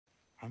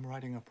I'm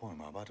writing a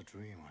poem about a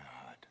dream I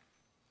had.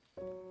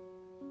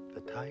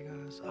 The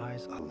tiger's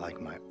eyes are like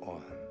my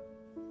own,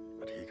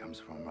 but he comes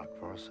from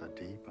across a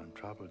deep and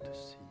troubled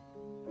sea.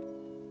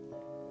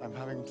 I'm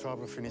having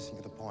trouble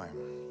finishing the poem.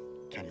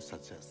 Can you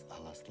suggest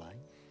a last line?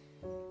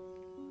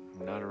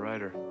 I'm not a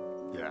writer.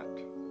 Yet.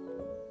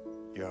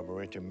 You have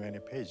written many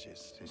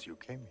pages since you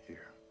came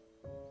here.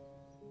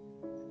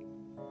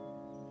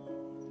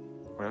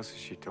 What else has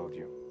she told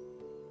you?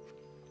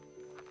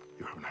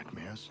 You have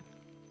nightmares?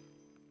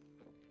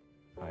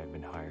 I have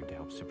been hired to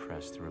help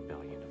suppress the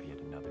rebellion of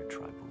yet another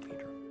tribal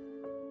leader.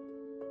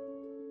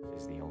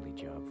 This is the only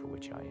job for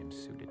which I am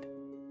suited.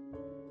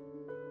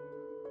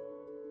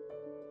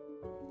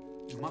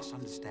 You must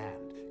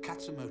understand,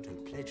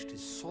 Katsumoto pledged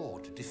his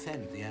sword to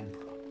defend the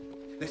Emperor.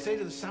 They say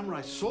to the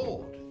samurai,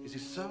 sword is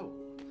his soul.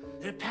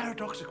 They're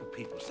paradoxical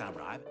people,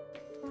 samurai.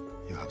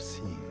 You have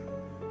seen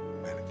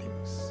many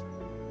things.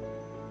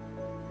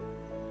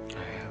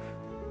 I have.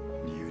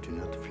 You do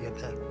not fear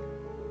death,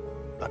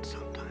 but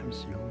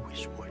sometimes you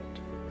wish for it.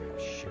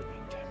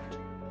 Shooting, damn it.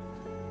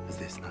 Is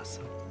this not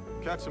so?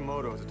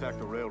 Katsumoto has attacked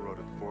the railroad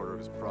at the border of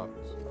his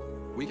province.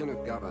 We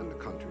cannot govern the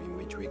country in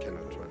which we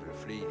cannot travel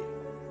freely.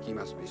 He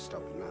must be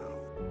stopped now.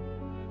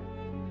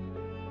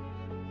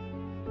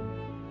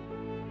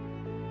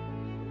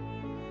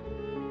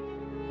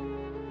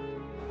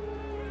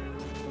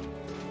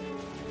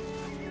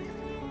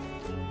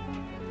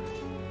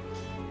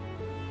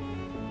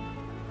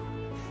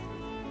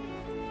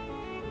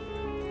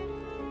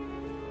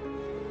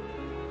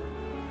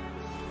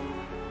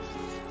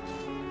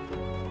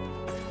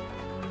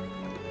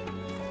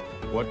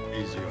 What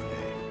is your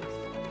name?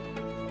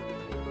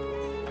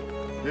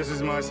 This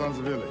is my son's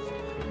village.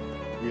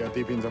 We are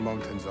deep in the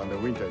mountains and the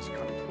winter is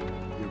coming.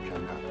 You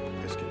cannot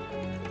escape.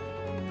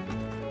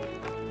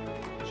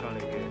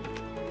 Johnny Gage.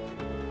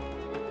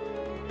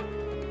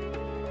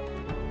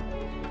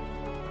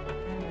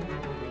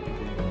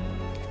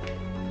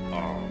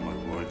 Are my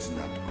words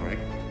not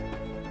correct?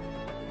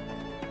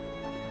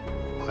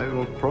 I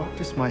will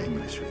practice my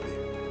English with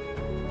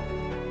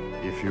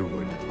you. If you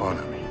would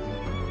honor me.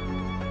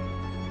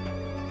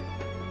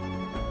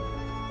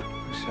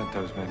 Who sent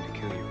those men to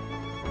kill you?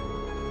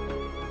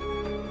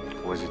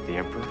 Was it the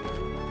Emperor?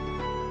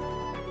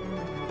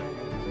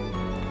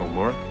 Or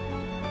more?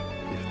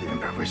 If the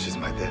Emperor wishes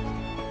my death,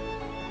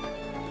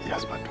 he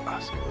has but to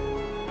ask.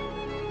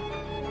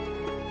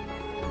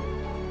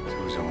 So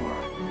who's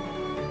Omura?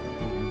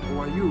 Who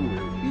are you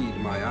will lead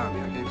my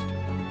army against him?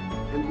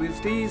 And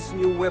with these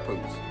new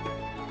weapons,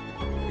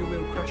 you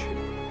will crush him.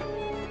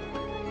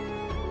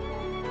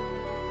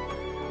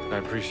 I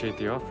appreciate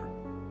the offer.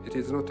 It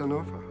is not an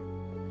offer.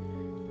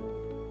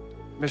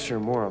 Mr.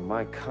 Omura,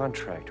 my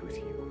contract with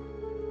you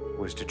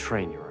was to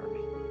train your army.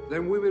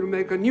 Then we will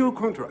make a new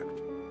contract.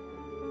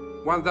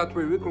 One that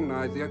will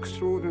recognize the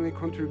extraordinary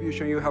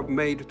contribution you have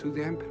made to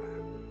the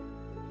Emperor.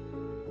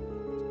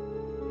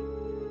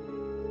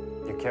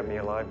 You kept me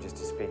alive just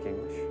to speak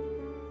English?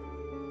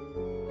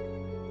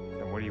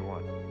 Then what do you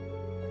want?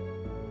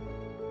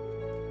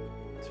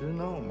 To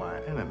know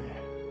my enemy.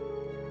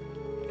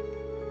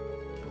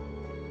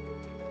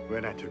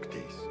 When I took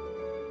these,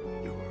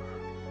 you were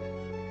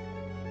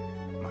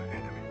my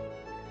enemy.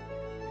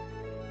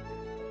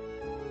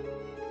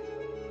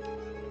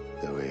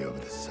 The way of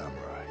the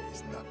samurai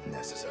is not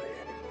necessary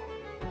anymore.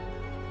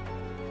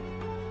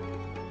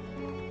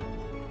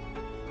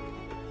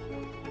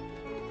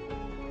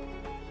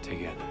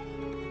 Together,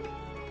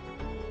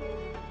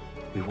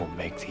 we will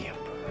make the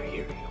Emperor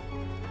hear you.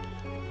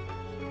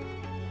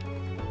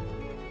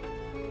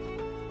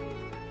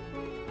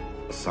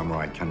 A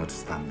samurai cannot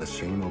stand the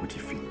shame of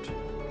defeat.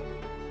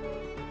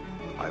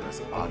 I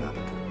was honored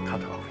to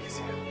cut off his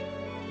head.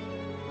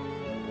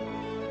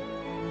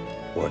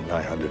 For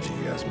 900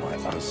 years, my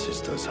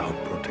ancestors have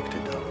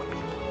protected our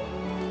people.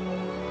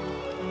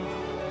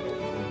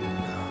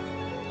 Now,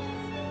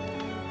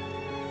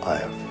 I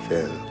have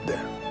failed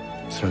them.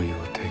 So you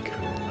will take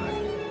her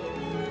alive?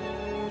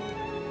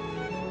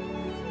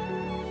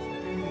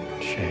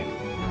 Shame.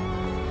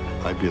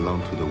 I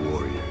belong to the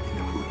warrior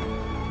in whom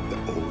the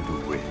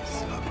old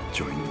ways have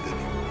joined the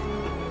new.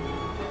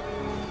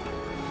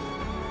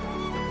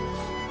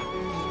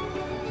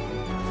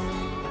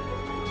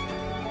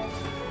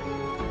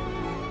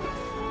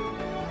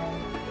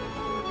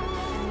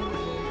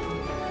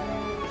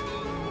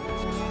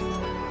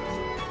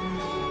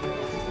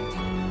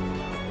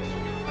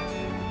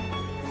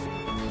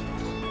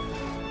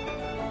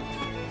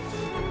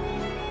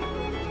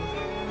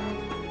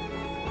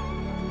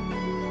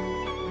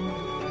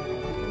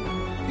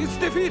 He's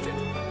defeated.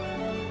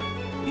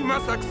 He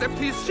must accept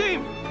his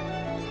shame.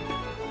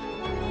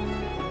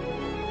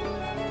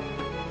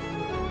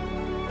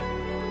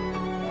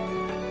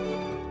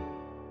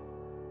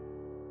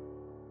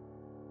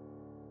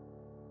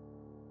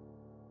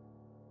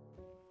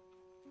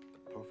 The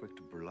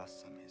perfect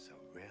blossom is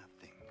a rare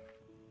thing.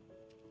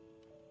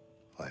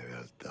 I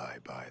will die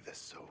by the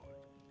sword.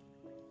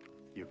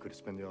 You could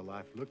spend your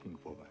life looking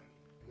for one.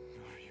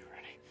 Are you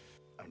ready?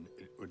 And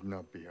it would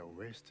not be a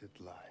wasted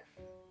life.